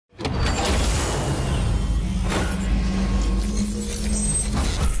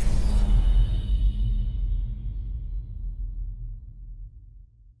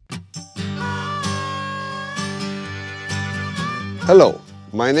Hello,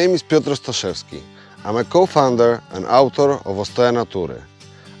 my name is Piotr Staszewski. I'm a co-founder and author of Ostoja Natury,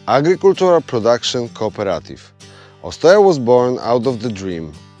 agricultural production cooperative. Ostoja was born out of the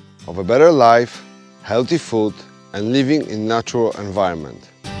dream of a better life, healthy food and living in natural environment.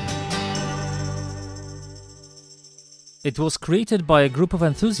 It was created by a group of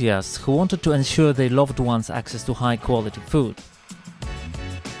enthusiasts who wanted to ensure their loved ones access to high-quality food.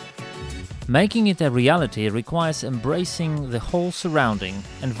 Making it a reality requires embracing the whole surrounding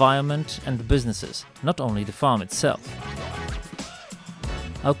environment and businesses, not only the farm itself.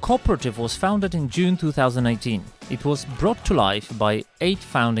 Our cooperative was founded in June 2018. It was brought to life by 8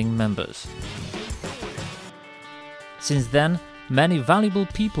 founding members. Since then, many valuable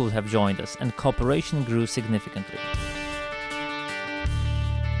people have joined us and cooperation grew significantly.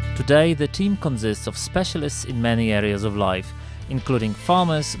 Today, the team consists of specialists in many areas of life, including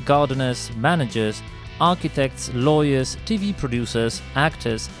farmers, gardeners, managers, architects, lawyers, TV producers,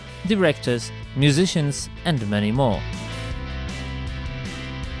 actors, directors, musicians, and many more.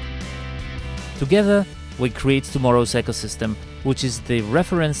 Together, we create tomorrow's ecosystem, which is the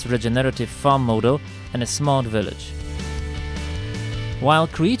reference regenerative farm model and a smart village. While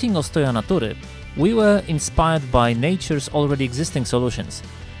creating Ostoja Natury, we were inspired by nature's already existing solutions.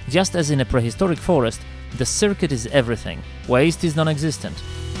 Just as in a prehistoric forest, the circuit is everything, waste is non-existent.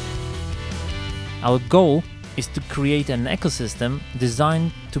 Our goal is to create an ecosystem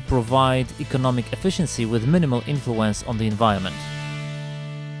designed to provide economic efficiency with minimal influence on the environment.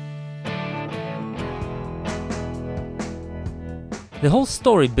 The whole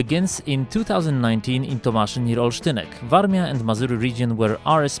story begins in 2019 in Tomaszyn near Olsztynek, Warmia and Mazury region, where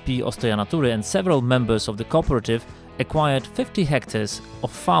RSP Ostoja Natury and several members of the cooperative acquired 50 hectares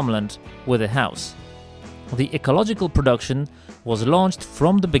of farmland with a house. The ecological production was launched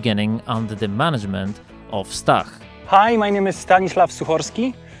from the beginning under the management of Stach. Hi, my name is Stanisław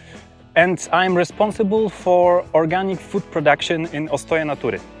Suchorski and I'm responsible for organic food production in Ostoja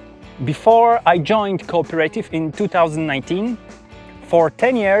Natury. Before I joined Cooperative in 2019, for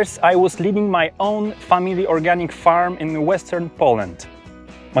 10 years I was leading my own family organic farm in western Poland.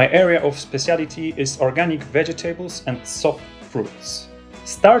 My area of specialty is organic vegetables and soft fruits.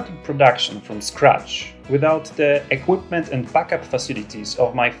 Starting production from scratch without the equipment and backup facilities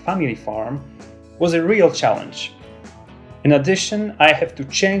of my family farm was a real challenge. In addition, I have to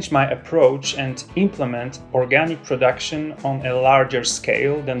change my approach and implement organic production on a larger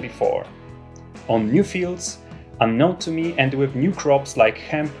scale than before, on new fields unknown to me and with new crops like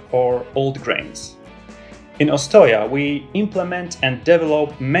hemp or old grains. In Ostoja, we implement and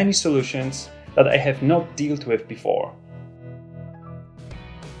develop many solutions that I have not dealt with before.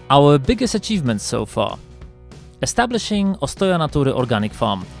 Our biggest achievements so far: establishing Ostoja Natury organic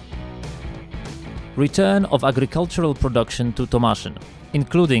farm, return of agricultural production to Tomaszyn,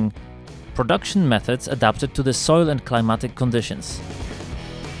 including production methods adapted to the soil and climatic conditions,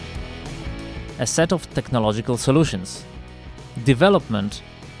 a set of technological solutions, development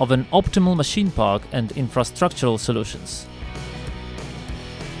of an optimal machine park and infrastructural solutions,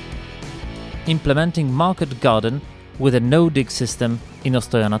 implementing market garden with a no-dig system in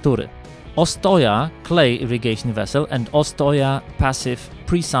Ostoja Natury, Ostoja clay irrigation vessel and Ostoja passive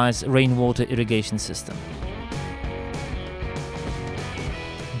precise rainwater irrigation system,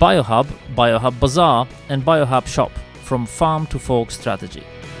 Biohub, Biohub Bazaar and Biohub Shop from farm to fork strategy,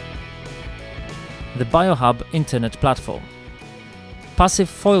 the Biohub internet platform, passive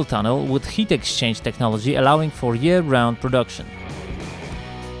foil tunnel with heat exchange technology allowing for year-round production,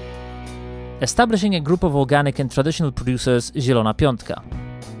 establishing a group of organic and traditional producers Zielona Piątka,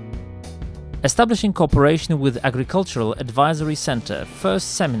 establishing cooperation with Agricultural Advisory Center,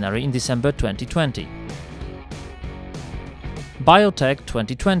 first seminary in December 2020, Biotech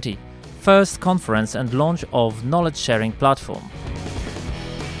 2020, first conference and launch of knowledge sharing platform,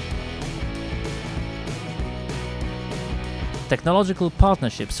 technological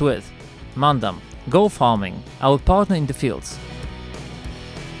partnerships with Mandam, Go Farming, our partner in the fields,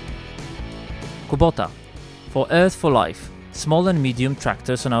 Kubota, for Earth for Life, small and medium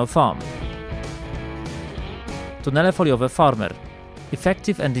tractors on our farm, Tunele foliowe Farmer,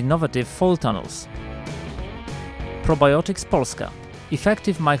 effective and innovative foil tunnels, Probiotics Polska,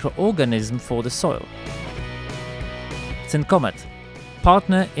 effective microorganism for the soil, Syncomet,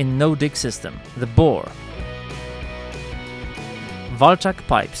 partner in no-dig system, the bore, Walczak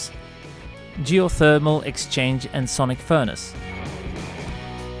Pipes, geothermal exchange and sonic furnace,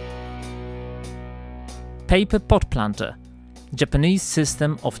 Paper pot planter, Japanese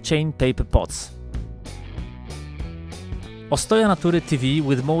system of chain paper pots, Ostoja Natury TV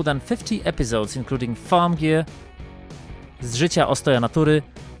with more than 50 episodes including farm gear, z życia Ostoja Natury,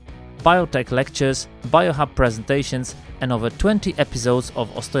 biotech lectures, biohub presentations and over 20 episodes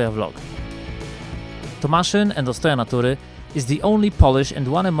of Ostoja vlog. Tomaszyn and Ostoja Natury is the only Polish and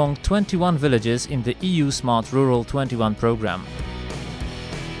one among 21 villages in the EU Smart Rural 21 program.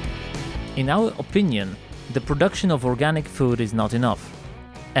 In our opinion, the production of organic food is not enough.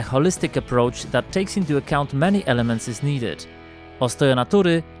 A holistic approach that takes into account many elements is needed. Ostoja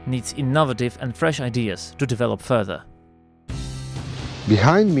Natury needs innovative and fresh ideas to develop further.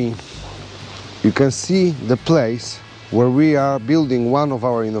 Behind me, you can see the place where we are building one of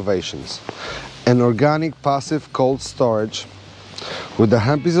our innovations, an organic passive cold storage with the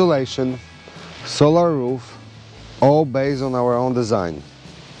hemp isolation, solar roof, all based on our own design.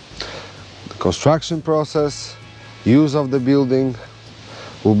 The construction process, use of the building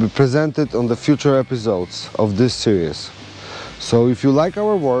will be presented on the future episodes of this series. So if you like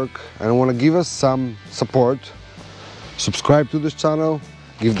our work and want to give us some support, subscribe to this channel,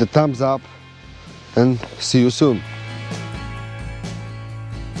 give the thumbs up, and see you soon.